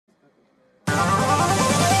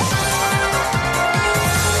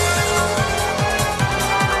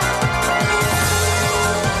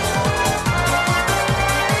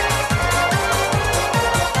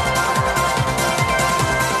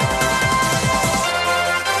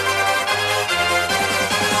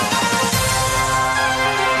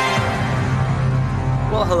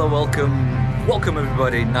welcome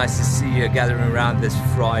everybody. Nice to see you gathering around this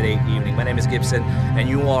Friday evening. My name is Gibson and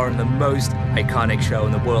you are on the most iconic show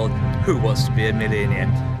in the world, Who Wants to Be a Millionaire?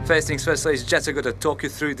 First things first, ladies and gents, I'm going to talk you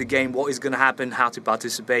through the game, what is going to happen, how to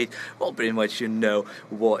participate. Well, pretty much you know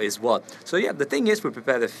what is what. So yeah, the thing is, we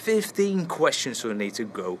prepared the 15 questions we need to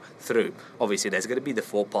go through. Obviously, there's going to be the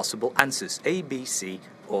 4 possible answers, A, B, C,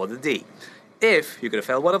 or the D. If you're going to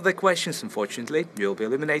fail one of the questions, unfortunately, you'll be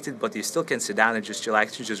eliminated, but you still can sit down and just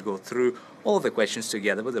chillax and just go through all of the questions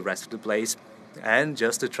together with the rest of the players and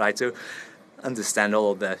just to try to understand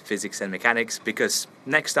all of the physics and mechanics, because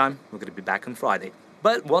next time we're going to be back on Friday.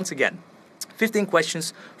 But once again, 15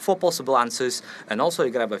 questions, 4 possible answers, and also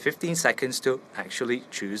you're going to have 15 seconds to actually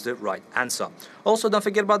choose the right answer. Also, don't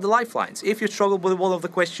forget about the lifelines. If you struggle with one of the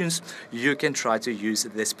questions, you can try to use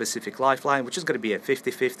this specific lifeline, which is going to be a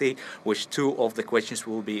 50-50, which 2 of the questions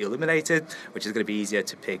will be eliminated, which is going to be easier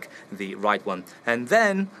to pick the right one. And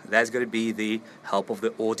then there's going to be the help of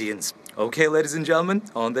the audience. Okay, ladies and gentlemen,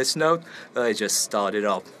 on this note, let's just start it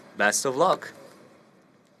off. Best of luck.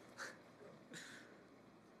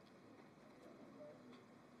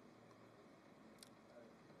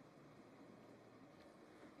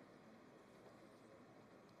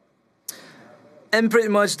 And pretty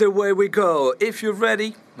much the way we go. If you're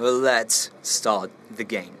ready, well, let's start the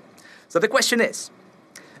game. So the question is,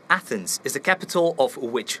 Athens is the capital of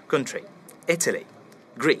which country? Italy,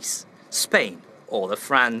 Greece, Spain, or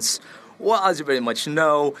France? Well, as you pretty much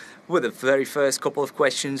know, with the very first couple of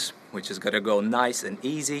questions, which is going to go nice and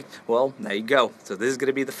easy, well, there you go. So this is going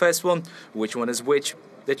to be the first one. Which one is which?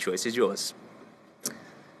 The choice is yours.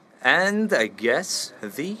 And I guess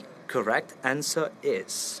the correct answer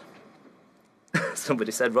is...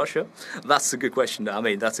 Somebody said Russia. That's a good question. I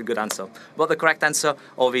mean, that's a good answer. But the correct answer,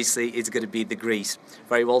 obviously, is going to be the Greece.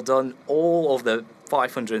 Very well done. All of the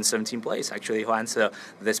 517 players, actually, who answer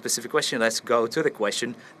this specific question. Let's go to the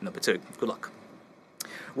question number 2. Good luck.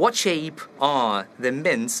 What shape are the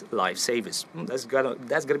Mint's lifesavers? That's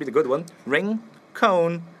gonna be the good one. Ring,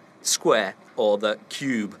 cone, square, or the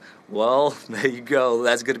cube? Well, there you go.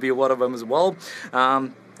 That's going to be one of them as well.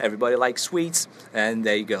 Everybody likes sweets, and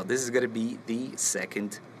there you go. This is going to be the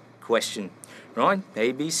second question. Right?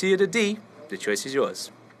 A, B, C, or the D. The choice is yours.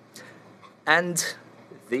 And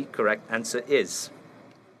the correct answer is...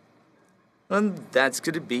 and that's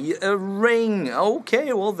going to be a ring.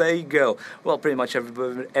 Okay, well, there you go. Well, pretty much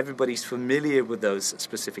everybody's familiar with those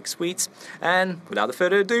specific sweets. And without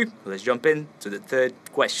further ado, let's jump in to the third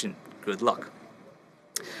question. Good luck.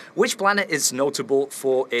 Which planet is notable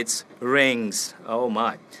for its rings? Oh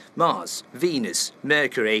my. Mars, Venus,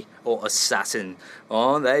 Mercury, or Saturn?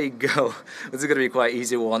 Oh, there you go. This is going to be quite an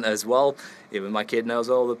easy one as well. Even my kid knows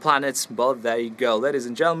all the planets, but there you go. Ladies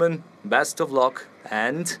and gentlemen, best of luck,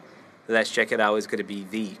 and let's check it out. It's going to be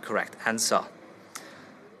the correct answer.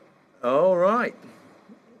 All right.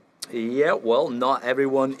 Yeah, well, not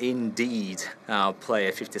everyone indeed.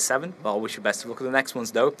 Player 57. Well, I wish you best of luck with the next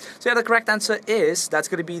ones, though. So yeah, the correct answer is, that's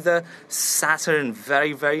going to be the Saturn.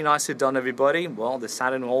 Very, very nicely done, everybody. Well, the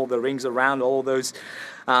Saturn, all the rings around, all those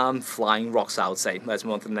flying rocks, I would say. Let's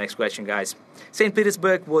move on to the next question, guys. St.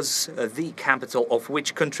 Petersburg was the capital of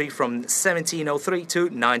which country from 1703 to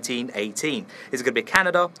 1918? Is it going to be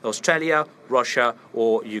Canada, Australia, Russia,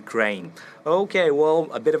 or Ukraine? Okay, well,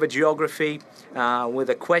 a bit of a geography with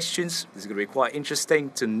the questions. This is going to be quite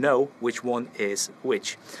interesting to know which one is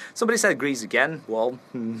which. Somebody said Greece again. Well,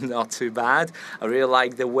 not too bad. I really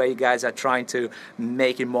like the way you guys are trying to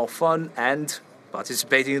make it more fun and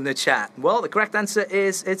participating in the chat. Well, the correct answer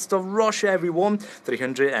is, it's the Russia, everyone.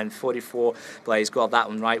 344 players got that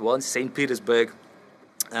one right. Well, in St. Petersburg,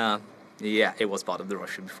 yeah, it was part of the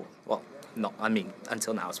Russia before. Well, no, I mean,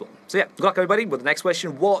 until now as well. So yeah, good luck everybody with the next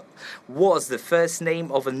question. What was the first name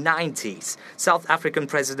of a 90s South African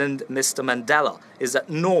president, Mr. Mandela? Is that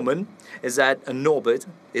Norman? Is that a Norbert?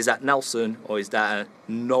 Is that Nelson? Or is that a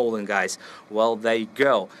Nolan, guys? Well, there you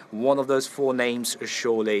go. One of those 4 names,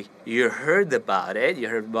 surely you heard about it. You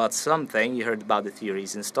heard about something. You heard about the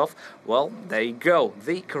theories and stuff. Well, there you go.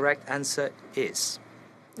 The correct answer is...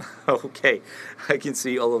 okay, I can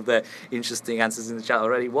see all of the interesting answers in the chat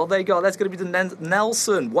already. Well, there you go. That's going to be the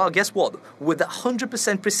Nelson. Well, guess what? With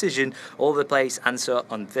 100% precision, all the players answer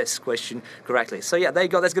on this question correctly. So yeah, there you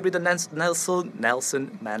go. That's going to be the Nelson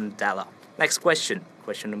Mandela. Next question.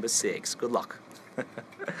 Question number 6. Good luck.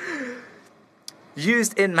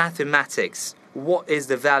 Used in mathematics, what is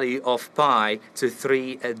the value of pi to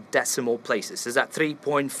 3 decimal places? Is that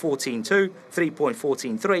 3.142,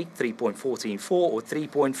 3.143, 3.144, or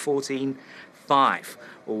 3.145?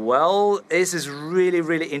 Well, this is really,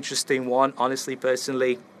 really interesting one. Honestly,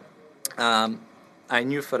 personally, I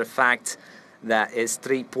knew for a fact that is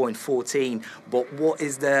 3.14, but what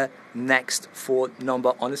is the next fourth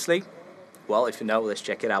number, honestly? Well, if you know, let's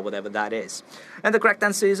check it out, whatever that is. And the correct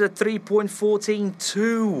answer is a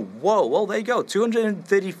 3.142. Whoa, well, there you go.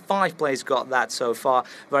 235 players got that so far.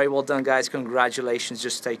 Very well done, guys. Congratulations.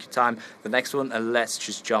 Just take your time. The next one, and let's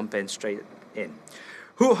just jump in straight in.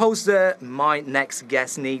 Who hosts the My Next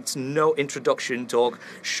Guest Needs No Introduction talk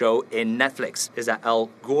show in Netflix? Is that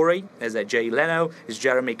Al Gore? Is that Jay Leno? Is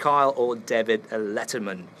Jeremy Kyle or David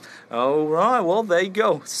Letterman? All right, well, there you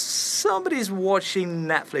go. Somebody's watching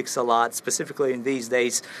Netflix a lot, specifically in these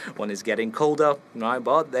days when it's getting colder, right?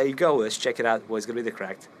 But there you go. Let's check it out. What's going to be the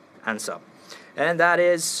correct answer? And that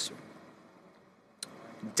is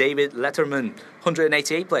David Letterman.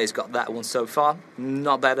 188 players got that one so far.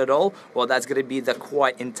 Not bad at all. Well, that's going to be the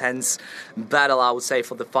quite intense battle, I would say,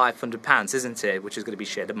 for the £500, isn't it? Which is going to be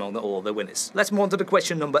shared among all the winners. Let's move on to the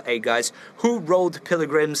question number 8, guys. Who wrote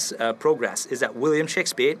Pilgrim's Progress? Is that William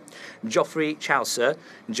Shakespeare, Geoffrey Chaucer,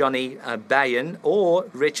 Johnny Bayern, or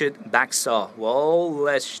Richard Baxter? Well,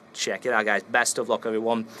 let's check it out, guys. Best of luck,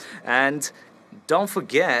 everyone. And don't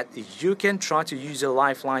forget, you can try to use your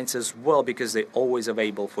lifelines as well because they're always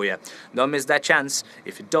available for you. Don't miss that chance.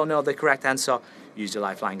 If you don't know the correct answer, use your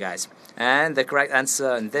lifeline, guys. And the correct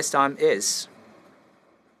answer this time is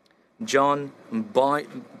John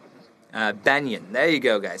Banyan. There you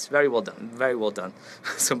go, guys. Very well done. Very well done.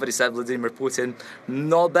 Somebody said Vladimir Putin.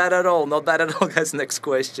 Not bad at all. Not bad at all, guys. Next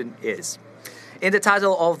question is, in the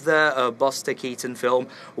title of the Buster Keaton film,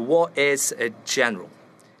 what is a general?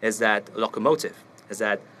 Is that locomotive? Is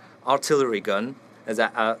that artillery gun? Is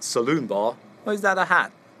that a saloon bar? Or is that a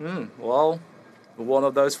hat? Well, one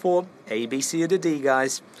of those four. A, B, C, or the D,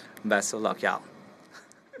 guys. Best of luck, y'all.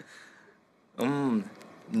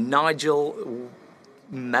 Nigel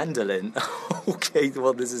Mandolin. Okay,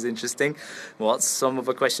 well, this is interesting. Well, some of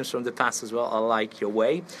the questions from the past as well. I like your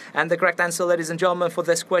way. And the correct answer, ladies and gentlemen, for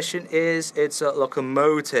this question is it's a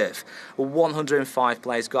locomotive. 105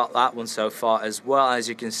 players got that one so far as well. As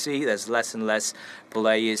you can see, there's less and less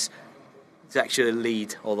players to actually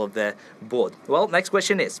lead all of the board. Well, next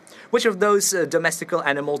question is, which of those domestical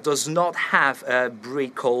animals does not have a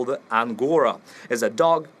breed called Angora? Is it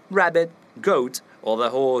dog, rabbit, goat, or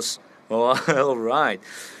the horse? All right.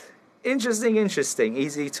 Interesting.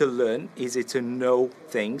 Easy to learn, easy to know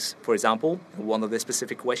things. For example, one of the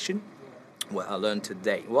specific question, what I learned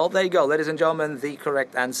today. Well, there you go, ladies and gentlemen. The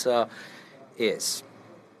correct answer is,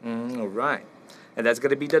 all right. And that's going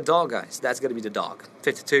to be the dog, guys. That's going to be the dog.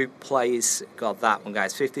 52 players got that one,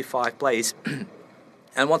 guys. 55 players.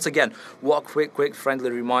 And once again, one quick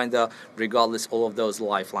friendly reminder, regardless all of those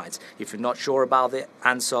lifelines. If you're not sure about the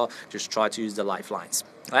answer, just try to use the lifelines.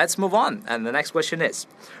 Let's move on. And the next question is,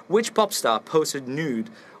 which pop star posted nude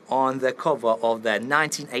on the cover of their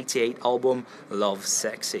 1988 album Love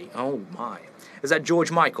Sexy? Oh my. Is that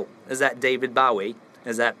George Michael? Is that David Bowie?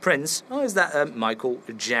 Is that Prince? Or is that Michael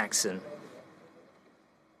Jackson?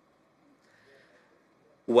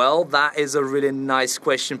 Well, that is a really nice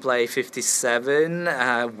question, Play 57.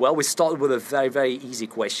 Well, we started with a very easy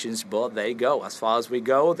questions, but there you go. As far as we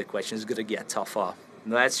go, the question is going to get tougher.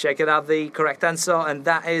 Let's check it out, the correct answer, and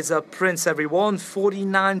that is Prince, everyone.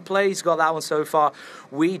 49 plays got that one so far.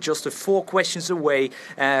 We just 4 questions away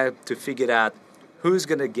to figure out who's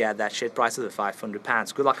going to get that shit price of the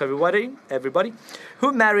 £500. Good luck, everybody.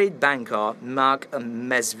 Who married banker Mark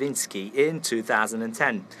Mesvinsky in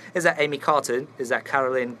 2010? Is that Amy Carter? Is that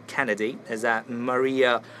Caroline Kennedy? Is that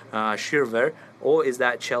Maria Shriver? Or is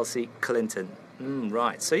that Chelsea Clinton?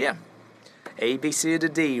 Right, so yeah. A, B, C, or the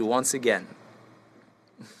D once again.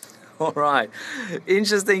 All right.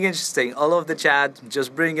 Interesting. All of the chat.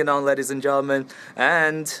 Just bring it on, ladies and gentlemen.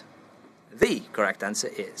 And the correct answer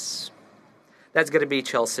is, that's going to be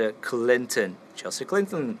Chelsea Clinton. Chelsea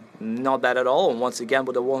Clinton, not bad at all. And once again,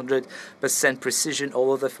 with a 100% precision,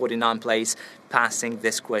 all of the 49 plays passing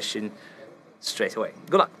this question straight away.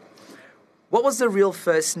 Good luck. What was the real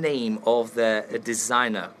first name of the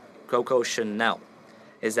designer, Coco Chanel?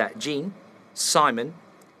 Is that Jean, Simon,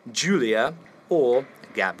 Julia, or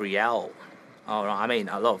Gabrielle? All right, I mean,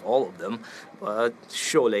 I love all of them, but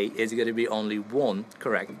surely it's going to be only one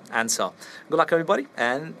correct answer. Good luck, everybody.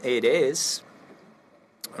 And it is...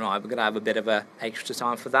 All right, we're going to have a bit of a extra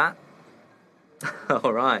time for that.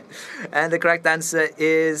 All right. And the correct answer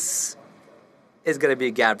is going to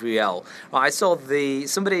be Gabrielle. I saw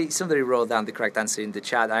somebody wrote down the correct answer in the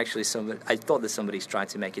chat. Actually, I thought that somebody's trying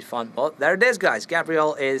to make it fun. Well, there it is, guys.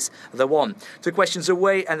 Gabrielle is the one. 2 questions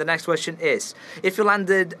away, and the next question is, if you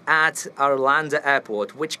landed at Arlanda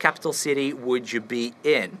Airport, which capital city would you be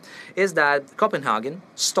in? Is that Copenhagen,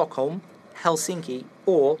 Stockholm, Helsinki,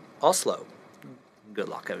 or Oslo? Good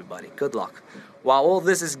luck, everybody. Good luck. Wow, all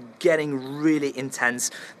this is getting really intense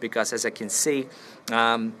because, as I can see,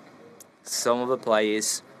 some of the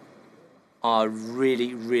players are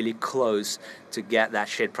really close to get that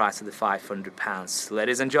share price of the £500.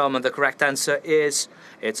 Ladies and gentlemen, the correct answer is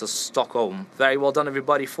it's a Stockholm. Very well done,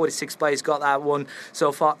 everybody. 46 players got that one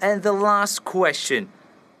so far. And the last question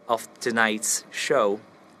of tonight's show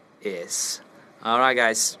is... Alright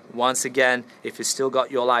guys, once again, if you still got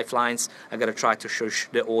your lifelines, I'm going to try to shush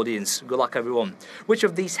the audience. Good luck, everyone. Which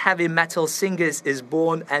of these heavy metal singers is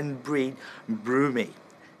born and breed Broomy?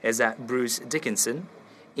 Is that Bruce Dickinson,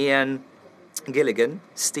 Ian Gilligan,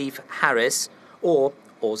 Steve Harris, or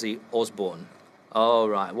Ozzy Osbourne?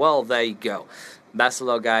 Alright, well, there you go. Best of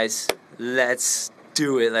luck, guys. Let's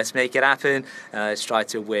do it. Let's make it happen. Let's try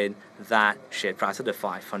to win that share price of the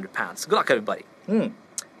 £500. Good luck, everybody.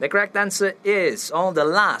 The correct answer is, on the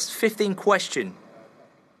last 15 question,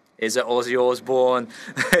 is it Ozzy Osbourne?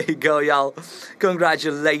 There you go, y'all.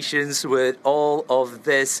 Congratulations with all of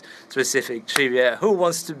this specific trivia. Who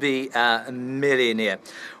wants to be a millionaire?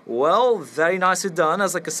 Well, very nicely done.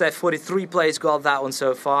 As like I said, 43 players got that one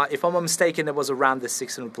so far. If I'm not mistaken, it was around the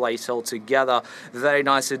 600 players altogether. Very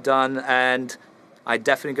nicely done, and I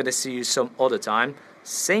definitely going to see you some other time,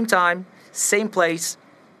 same place,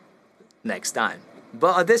 next time.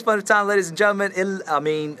 But at this point of time, ladies and gentlemen,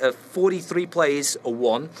 43 players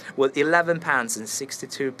won with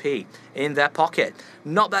 £11.62 in their pocket.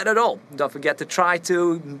 Not bad at all. Don't forget to try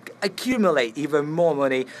to accumulate even more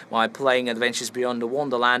money by playing Adventures Beyond the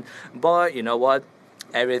Wonderland. But you know what?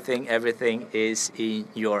 Everything is in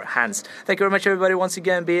your hands. Thank you very much, everybody, once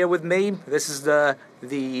again, be here with me. This is the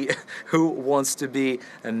Who Wants to Be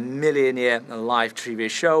a Millionaire live trivia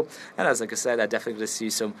show. And as like I said, I definitely see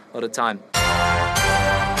you some other time.